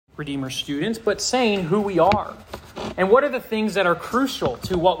Redeemer students, but saying who we are. And what are the things that are crucial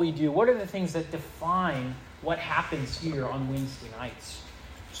to what we do? What are the things that define what happens here on Wednesday nights?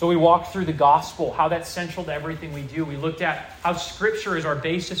 So we walked through the gospel, how that's central to everything we do. We looked at how Scripture is our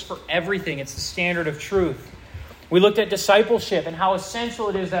basis for everything. It's the standard of truth. We looked at discipleship and how essential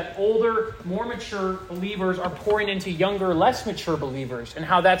it is that older, more mature believers are pouring into younger, less mature believers, and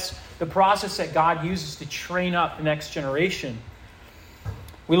how that's the process that God uses to train up the next generation.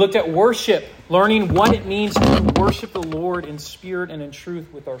 We looked at worship, learning what it means to worship the Lord in spirit and in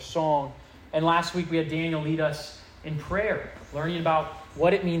truth with our song. And last week we had Daniel lead us in prayer, learning about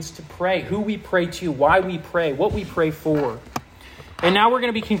what it means to pray, who we pray to, why we pray, what we pray for. And now we're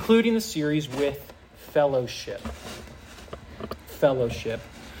going to be concluding the series with fellowship. Fellowship.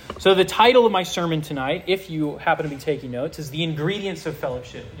 So the title of my sermon tonight, if you happen to be taking notes, is The Ingredients of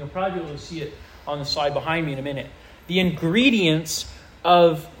Fellowship. You'll probably be able to see it on the slide behind me in a minute. The ingredients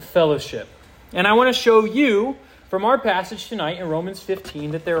of fellowship. And I want to show you from our passage tonight in Romans 15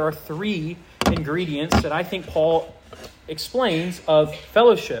 that there are three ingredients that I think Paul explains of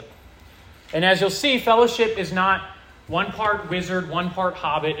fellowship. And as you'll see, fellowship is not one part wizard, one part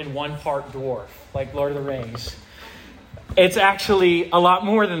hobbit, and one part dwarf, like Lord of the Rings. It's actually a lot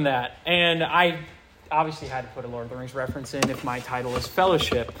more than that. And I obviously had to put a Lord of the Rings reference in if my title is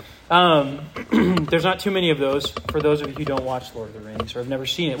Fellowship. There's not too many of those for those of you who don't watch Lord of the Rings or have never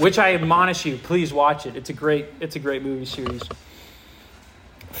seen it, which I admonish you, please watch it. It's a great movie series.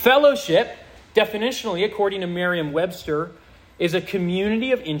 Fellowship, definitionally, according to Merriam-Webster, is a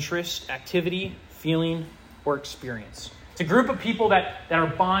community of interest, activity, feeling, or experience. It's a group of people that are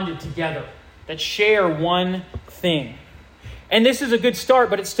bonded together, that share one thing. And this is a good start,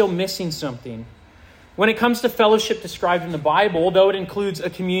 but it's still missing something. When it comes to fellowship described in the Bible, though it includes a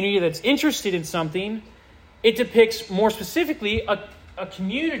community that's interested in something, it depicts more specifically a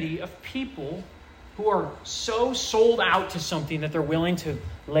community of people who are so sold out to something that they're willing to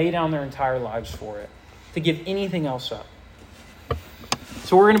lay down their entire lives for it, to give anything else up.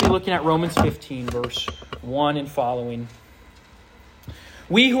 So we're going to be looking at Romans 15, verse 1 and following.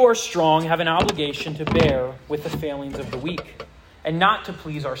 We who are strong have an obligation to bear with the failings of the weak, and not to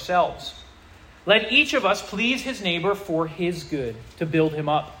please ourselves. Let each of us please his neighbor for his good, to build him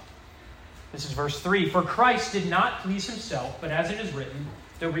up. This is verse 3. For Christ did not please himself, but as it is written,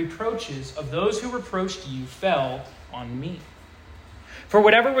 the reproaches of those who reproached you fell on me. For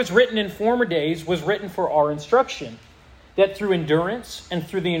whatever was written in former days was written for our instruction, that through endurance and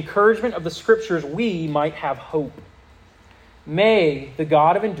through the encouragement of the Scriptures we might have hope. May the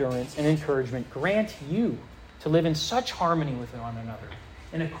God of endurance and encouragement grant you to live in such harmony with one another,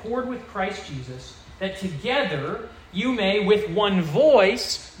 in accord with Christ Jesus, that together you may with one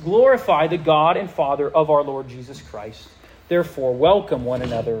voice glorify the God and Father of our Lord Jesus Christ. Therefore, welcome one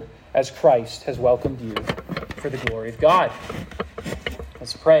another as Christ has welcomed you for the glory of God.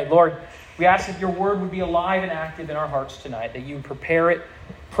 Let's pray. Lord, we ask that your word would be alive and active in our hearts tonight, that you would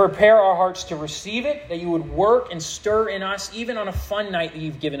prepare our hearts to receive it, that you would work and stir in us, even on a fun night that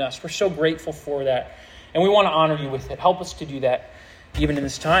you've given us. We're so grateful for that, and we want to honor you with it. Help us to do that even in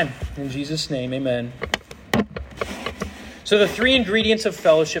this time. In Jesus' name, amen. So the three ingredients of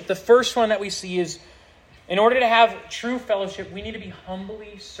fellowship. The first one that we see is, in order to have true fellowship, we need to be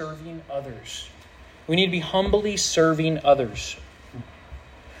humbly serving others. We need to be humbly serving others.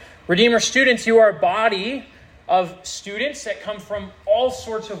 Redeemer students, you are a body of students that come from all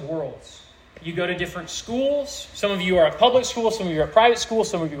sorts of worlds. You go to different schools. Some of you are at public school. Some of you are at private school.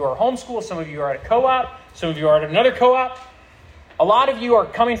 Some of you are homeschool. Some of you are at a co-op. Some of you are at another co-op. A lot of you are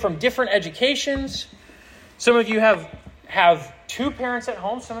coming from different educations. Some of you have two parents at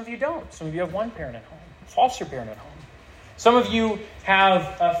home. Some of you don't. Some of you have one parent at home, foster parent at home. Some of you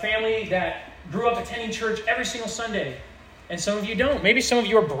have a family that grew up attending church every single Sunday, and some of you don't. Maybe some of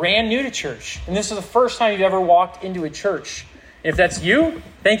you are brand new to church, and this is the first time you've ever walked into a church. If that's you,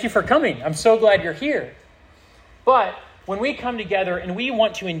 thank you for coming. I'm so glad you're here. But when we come together and we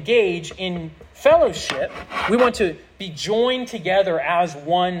want to engage in fellowship, we want to be joined together as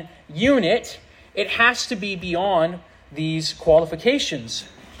one unit, it has to be beyond these qualifications.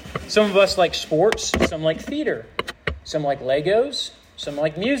 Some of us like sports, some like theater, some like Legos, some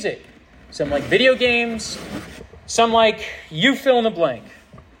like music, some like video games, some like you fill in the blank.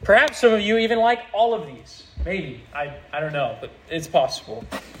 Perhaps some of you even like all of these. Maybe. I don't know, but it's possible.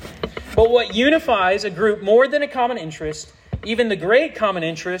 But what unifies a group more than a common interest, even the great common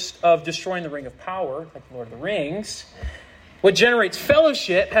interest of destroying the ring of power, like Lord of the Rings, what generates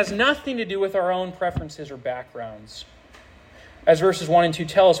fellowship has nothing to do with our own preferences or backgrounds. As verses 1 and 2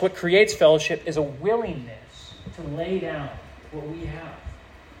 tell us, what creates fellowship is a willingness to lay down what we have.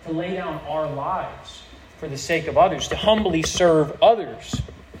 to lay down our lives for the sake of others, to humbly serve others.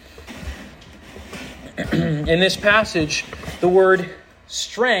 In this passage, the word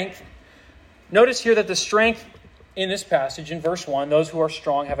strength, notice here that the strength in this passage, in verse 1, those who are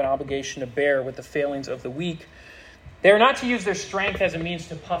strong have an obligation to bear with the failings of the weak. They are not to use their strength as a means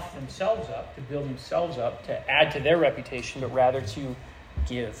to puff themselves up, to build themselves up, to add to their reputation, but rather to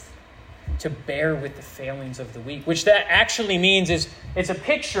give, to bear with the failings of the weak, which that actually means is it's a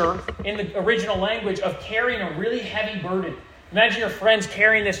picture in the original language of carrying a really heavy burden. Imagine your friends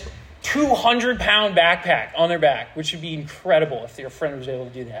carrying this 200-pound backpack on their back, which would be incredible if your friend was able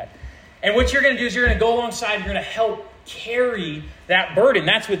to do that. And what you're going to do is you're going to go alongside, you're going to help carry that burden.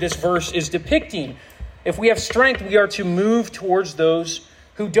 That's what this verse is depicting. If we have strength, we are to move towards those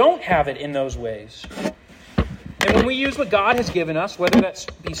who don't have it in those ways. And when we use what God has given us, whether that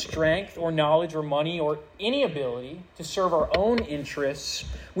be strength or knowledge or money or any ability to serve our own interests,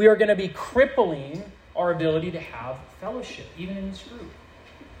 we are going to be crippling our ability to have fellowship, even in this group.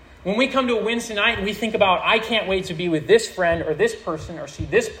 When we come to a Wednesday night and we think about, I can't wait to be with this friend or this person or see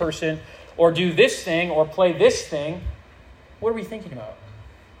this person or do this thing or play this thing, what are we thinking about?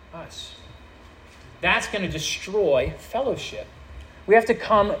 Us. That's going to destroy fellowship. We have to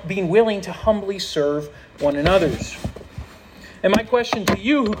come being willing to humbly serve one another's. And my question to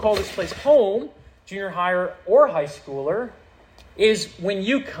you who call this place home, junior higher or high schooler, is when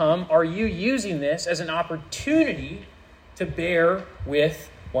you come, are you using this as an opportunity to bear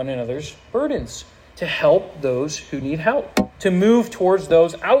with one another's burdens, to help those who need help, to move towards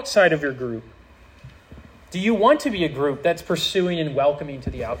those outside of your group? Do you want to be a group that's pursuing and welcoming to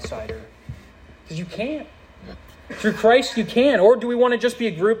the outsider? Because you can. Through Christ, you can. Or do we want to just be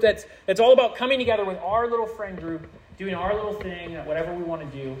a group that's all about coming together with our little friend group, doing our little thing, whatever we want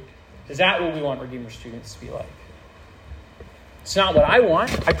to do? Is that what we want Redeemer students to be like? It's not what I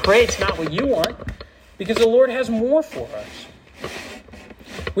want. I pray it's not what you want, because the Lord has more for us.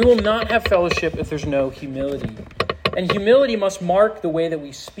 We will not have fellowship if there's no humility. And humility must mark the way that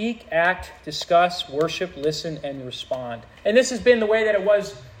we speak, act, discuss, worship, listen, and respond. And this has been the way that it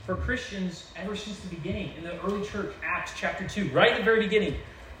was for Christians ever since the beginning. In the early church, Acts chapter 2, right at the very beginning,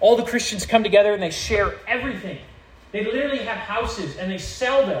 all the Christians come together and they share everything. They literally have houses and they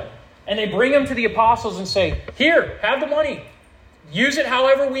sell them. And they bring them to the apostles and say, here, have the money. Use it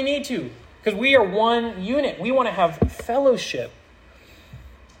however we need to. Because we are one unit. We want to have fellowship.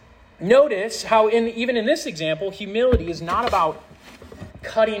 Notice how even in this example, humility is not about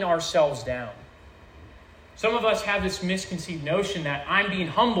cutting ourselves down. Some of us have this misconceived notion that I'm being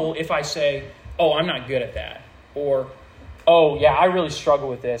humble if I say, oh, I'm not good at that. Or, oh, yeah, I really struggle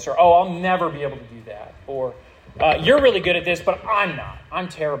with this. Or, oh, I'll never be able to do that. Or, you're really good at this, but I'm not. I'm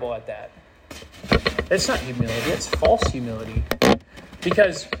terrible at that. That's not humility. It's false humility.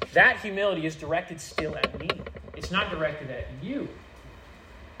 Because that humility is directed still at me. It's not directed at you.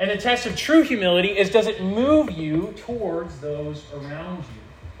 And the test of true humility is, does it move you towards those around you?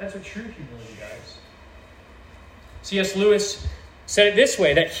 That's what true humility does. C.S. Lewis said it this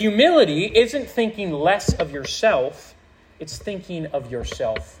way, that humility isn't thinking less of yourself, it's thinking of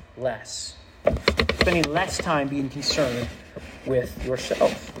yourself less. Spending less time being concerned with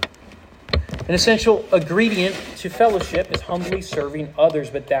yourself. An essential ingredient to fellowship is humbly serving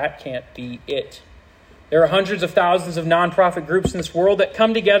others, but that can't be it. There are hundreds of thousands of nonprofit groups in this world that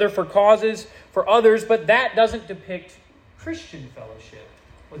come together for causes for others, but that doesn't depict Christian fellowship.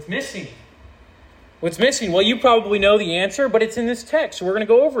 What's missing? What's missing? Well, you probably know the answer, but it's in this text, so we're going to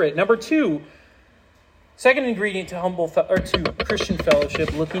go over it. Number 2, second ingredient to Christian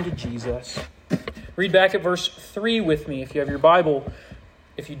fellowship, looking to Jesus. Read back at verse 3 with me if you have your Bible.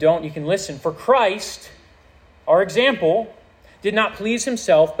 If you don't, you can listen. For Christ, our example, did not please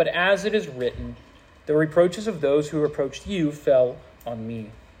himself, but as it is written, the reproaches of those who reproached you fell on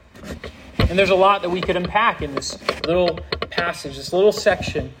me. And there's a lot that we could unpack in this little passage, this little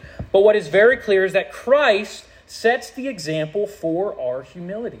section. But what is very clear is that Christ sets the example for our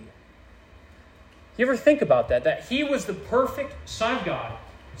humility. You ever think about that? That he was the perfect Son of God,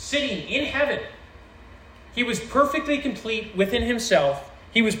 sitting in heaven. He was perfectly complete within himself.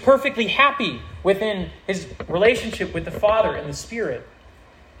 He was perfectly happy within his relationship with the Father and the Spirit.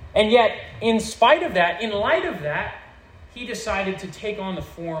 And yet, in spite of that, in light of that, he decided to take on the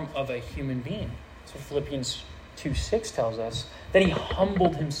form of a human being. So Philippians 2:6 tells us that he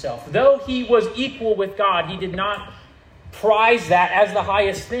humbled himself. Though he was equal with God, he did not prize that as the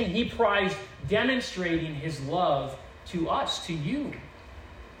highest thing. He prized demonstrating his love to us, to you.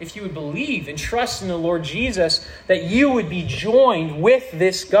 If you would believe and trust in the Lord Jesus, that you would be joined with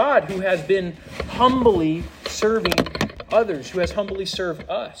this God who has been humbly serving others, who has humbly served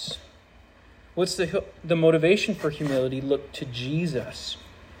us. What's the motivation for humility? Look to Jesus.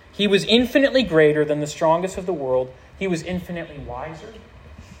 He was infinitely greater than the strongest of the world. He was infinitely wiser.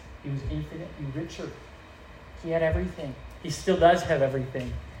 He was infinitely richer. He had everything. He still does have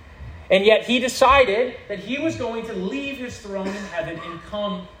everything. And yet he decided that he was going to leave his throne in heaven and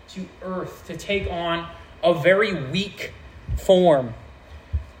come to earth to take on a very weak form.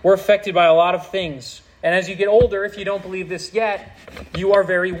 We're affected by a lot of things. And as you get older, if you don't believe this yet, you are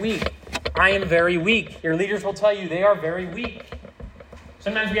very weak. I am very weak. Your leaders will tell you they are very weak.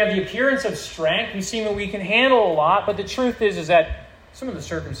 Sometimes we have the appearance of strength. We seem that we can handle a lot. But the truth is that some of the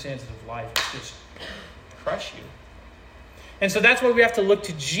circumstances of life just crush you. And so that's why we have to look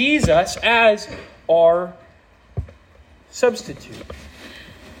to Jesus as our substitute.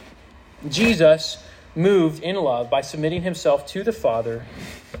 Jesus moved in love by submitting himself to the Father.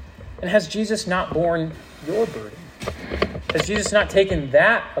 And has Jesus not borne your burden? Has Jesus not taken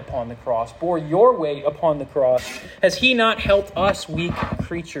that upon the cross, bore your weight upon the cross? Has he not helped us weak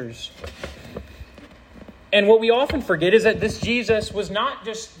creatures? And what we often forget is that this Jesus was not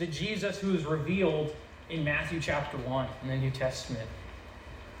just the Jesus who is revealed in Matthew chapter 1 in the New Testament.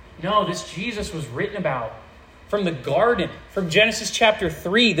 No, this Jesus was written about from the garden, from Genesis chapter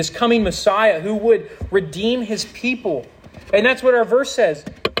 3, this coming Messiah who would redeem his people. And that's what our verse says.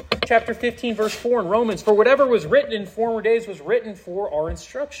 Chapter 15, verse 4 in Romans, for whatever was written in former days was written for our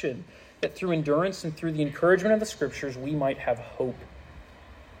instruction, that through endurance and through the encouragement of the Scriptures, we might have hope.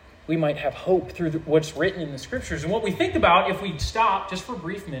 We might have hope through what's written in the Scriptures. And what we think about, if we stop just for a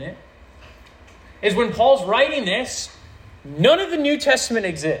brief minute, is when Paul's writing this, none of the New Testament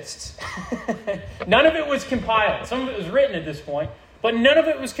exists. None of it was compiled. Some of it was written at this point, but none of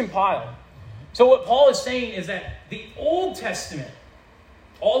it was compiled. So what Paul is saying is that the Old Testament,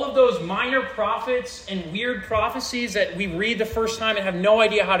 all of those minor prophets and weird prophecies that we read the first time and have no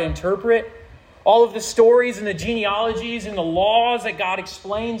idea how to interpret, all of the stories and the genealogies and the laws that God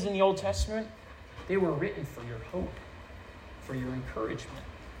explains in the Old Testament, they were written for your hope, for your encouragement.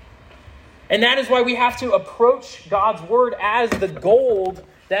 And that is why we have to approach God's Word as the gold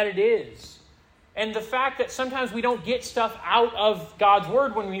that it is. And the fact that sometimes we don't get stuff out of God's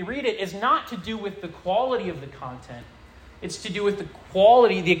Word when we read it is not to do with the quality of the content. It's to do with the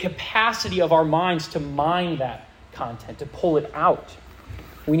quality, the capacity of our minds to mine that content, to pull it out.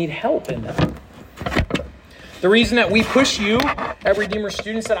 We need help in that. The reason that we push you at Redeemer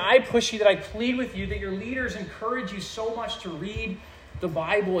Students, that I push you, that I plead with you, that your leaders encourage you so much to read the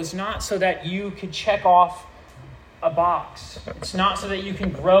Bible is not so that you can check off a box. It's not so that you can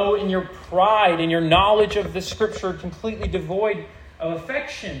grow in your pride and your knowledge of the Scripture completely devoid of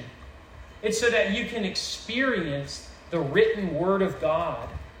affection. It's so that you can experience the written Word of God,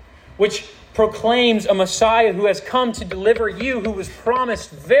 which proclaims a Messiah who has come to deliver you, who was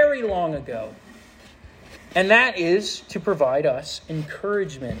promised very long ago. And that is to provide us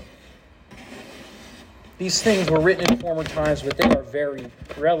encouragement. These things were written in former times, but they are very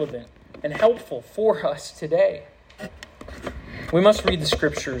relevant and helpful for us today. We must read the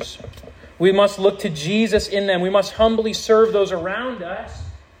Scriptures. We must look to Jesus in them. We must humbly serve those around us,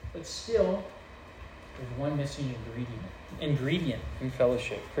 but still, there's one missing ingredient in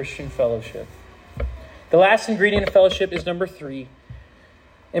fellowship, Christian fellowship. The last ingredient of fellowship is number 3,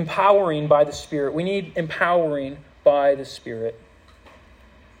 empowering by the Spirit. We need empowering by the Spirit.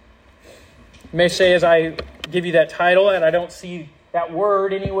 You may say, as I give you that title, and I don't see that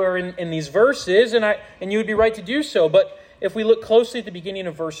word anywhere in these verses, and you would be right to do so, but if we look closely at the beginning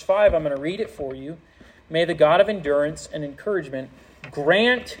of verse 5, I'm going to read it for you. May the God of endurance and encouragement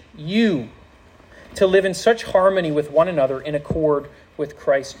grant you to live in such harmony with one another in accord with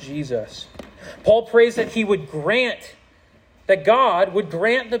Christ Jesus. Paul prays that that God would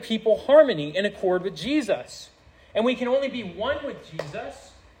grant the people harmony in accord with Jesus. And we can only be one with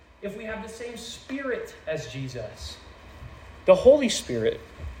Jesus if we have the same Spirit as Jesus, the Holy Spirit.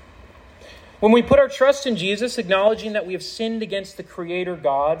 When we put our trust in Jesus, acknowledging that we have sinned against the Creator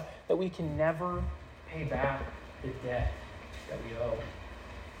God, that we can never pay back the debt that we owe.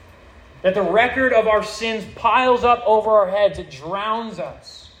 That the record of our sins piles up over our heads. It drowns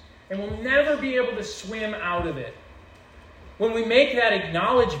us. And we'll never be able to swim out of it. When we make that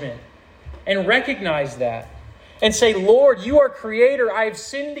acknowledgement and recognize that and say, Lord, you are Creator. I have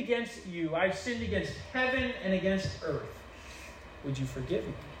sinned against you. I have sinned against heaven and against earth. Would you forgive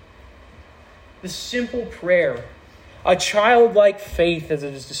me? The simple prayer, a childlike faith as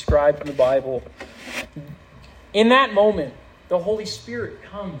it is described in the Bible. In that moment, the Holy Spirit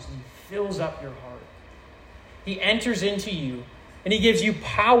comes and fills up your heart. He enters into you and He gives you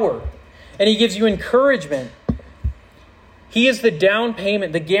power and He gives you encouragement. He is the down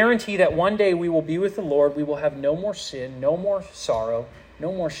payment, the guarantee that one day we will be with the Lord. We will have no more sin, no more sorrow,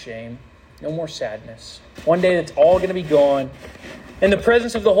 no more shame, no more sadness. One day it's all going to be gone. And the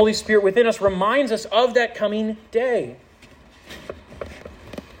presence of the Holy Spirit within us reminds us of that coming day.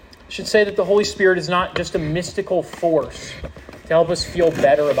 I should say that the Holy Spirit is not just a mystical force to help us feel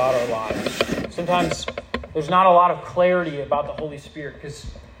better about our lives. Sometimes there's not a lot of clarity about the Holy Spirit because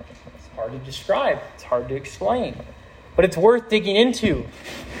it's hard to describe. It's hard to explain. But it's worth digging into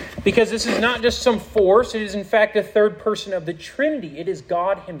because this is not just some force. It is in fact the third person of the Trinity. It is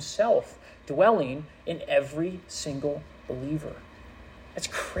God himself dwelling in every single believer. That's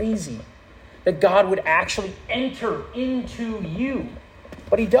crazy that God would actually enter into you.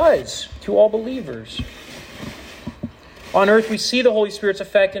 But he does to all believers. On earth, we see the Holy Spirit's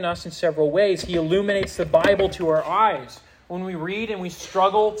effect in us in several ways. He illuminates the Bible to our eyes. When we read and we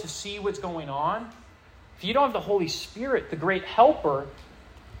struggle to see what's going on, if you don't have the Holy Spirit, the great helper,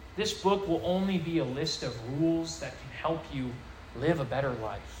 this book will only be a list of rules that can help you live a better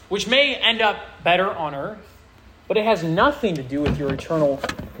life, which may end up better on earth, but it has nothing to do with your eternal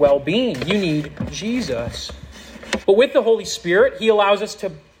well-being. You need Jesus. But with the Holy Spirit, he allows us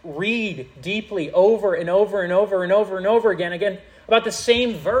to read deeply over and over and over and over and over again about the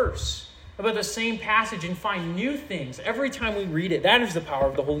same verse, about the same passage, and find new things every time we read it. That is the power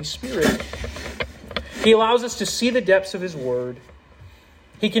of the Holy Spirit. He allows us to see the depths of his word.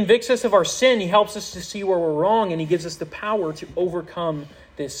 He convicts us of our sin. He helps us to see where we're wrong, and he gives us the power to overcome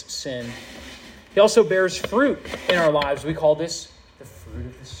this sin. He also bears fruit in our lives. We call this the fruit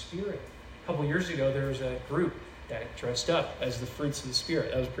of the Spirit. A couple years ago, there was a group that dressed up as the fruits of the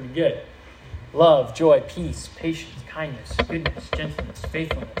Spirit. That was pretty good. Love, joy, peace, patience, kindness, goodness, gentleness,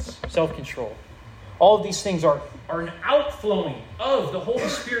 faithfulness, self-control. All of these things are an outflowing of the Holy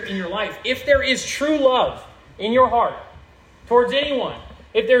Spirit in your life. If there is true love in your heart towards anyone,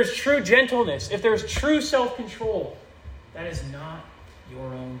 if there's true gentleness, if there's true self-control, that is not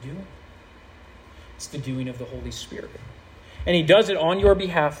your own doing. It's the doing of the Holy Spirit. And he does it on your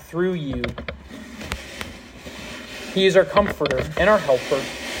behalf through you. He is our comforter and our helper.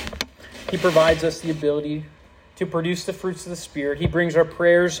 He provides us the ability to produce the fruits of the Spirit. He brings our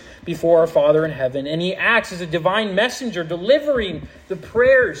prayers before our Father in heaven. And he acts as a divine messenger, delivering the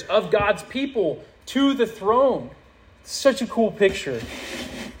prayers of God's people to the throne. It's such a cool picture.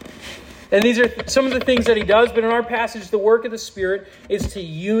 And these are some of the things that he does. But in our passage, the work of the Spirit is to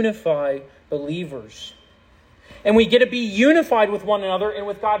unify believers. And we get to be unified with one another and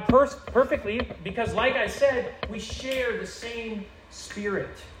with God perfectly because, like I said, we share the same Spirit.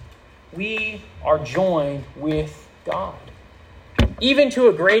 We are joined with God. Even to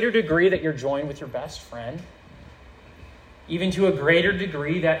a greater degree that you're joined with your best friend. Even to a greater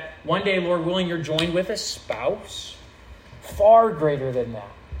degree that one day, Lord willing, you're joined with a spouse. Far greater than that.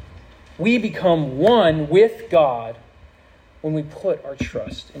 We become one with God when we put our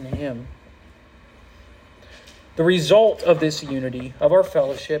trust in him. The result of this unity, of our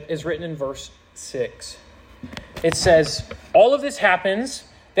fellowship, is written in verse 6. It says, all of this happens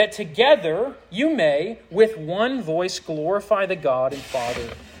that together you may, with one voice, glorify the God and Father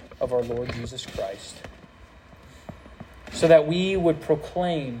of our Lord Jesus Christ, so that we would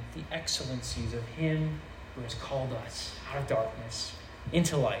proclaim the excellencies of him who has called us out of darkness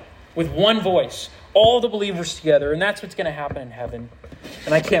into light. With one voice, all the believers together, and that's what's going to happen in heaven.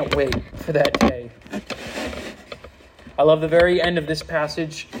 And I can't wait for that day. I love the very end of this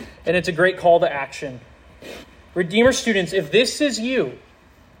passage, and it's a great call to action. Redeemer students, if this is you,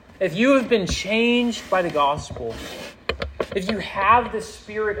 if you have been changed by the gospel, if you have the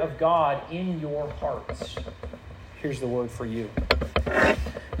Spirit of God in your hearts, here's the word for you.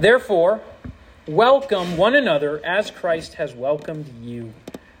 Therefore, welcome one another as Christ has welcomed you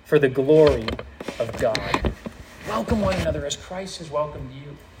for the glory of God. Welcome one another as Christ has welcomed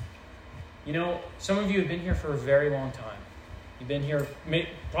you. You know, some of you have been here for a very long time. You've been here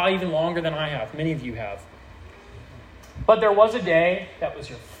probably even longer than I have. Many of you have. But there was a day that was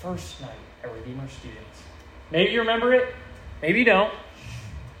your first night at Redeemer Students. Maybe you remember it. Maybe you don't.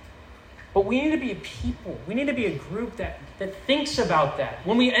 But we need to be a people. We need to be a group that thinks about that.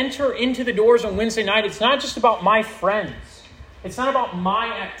 When we enter into the doors on Wednesday night, it's not just about my friends. It's not about my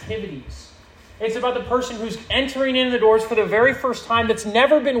activities. It's about the person who's entering in the doors for the very first time, that's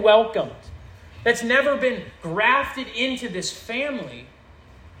never been welcomed, that's never been grafted into this family.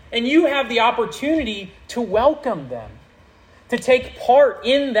 And you have the opportunity to welcome them, to take part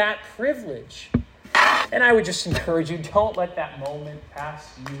in that privilege. And I would just encourage you, don't let that moment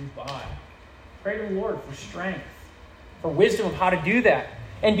pass you by. Pray to the Lord for strength, for wisdom of how to do that.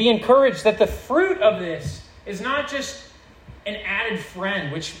 And be encouraged that the fruit of this is not just an added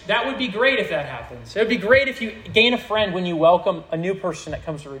friend, which that would be great if that happens. It would be great if you gain a friend when you welcome a new person that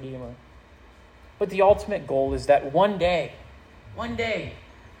comes to Redeemer. But the ultimate goal is that one day,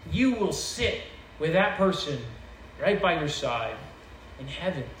 you will sit with that person right by your side in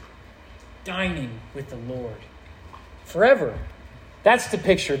heaven, dining with the Lord forever. That's the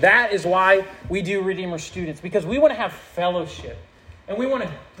picture. That is why we do Redeemer Students, because we want to have fellowship. And we want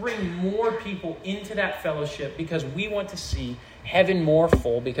to bring more people into that fellowship because we want to see heaven more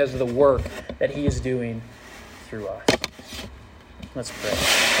full because of the work that He is doing through us. Let's pray.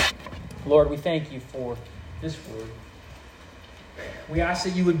 Lord, we thank You for this word. We ask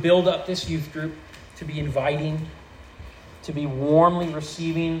that You would build up this youth group to be inviting, to be warmly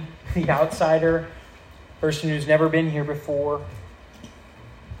receiving the outsider, person who's never been here before.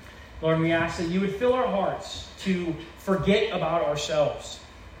 Lord, we ask that You would fill our hearts to forget about ourselves.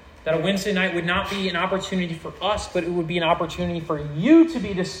 That a Wednesday night would not be an opportunity for us, but it would be an opportunity for You to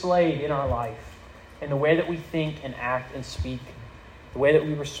be displayed in our life, in the way that we think and act and speak, the way that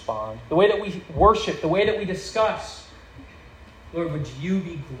we respond, the way that we worship, the way that we discuss. Lord, would You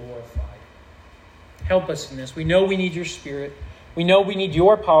be glorified? Help us in this. We know we need Your Spirit. We know we need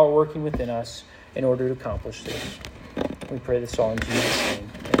Your power working within us in order to accomplish this. We pray this all in Jesus'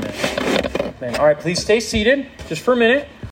 name. Amen. All right, please stay seated just for a minute.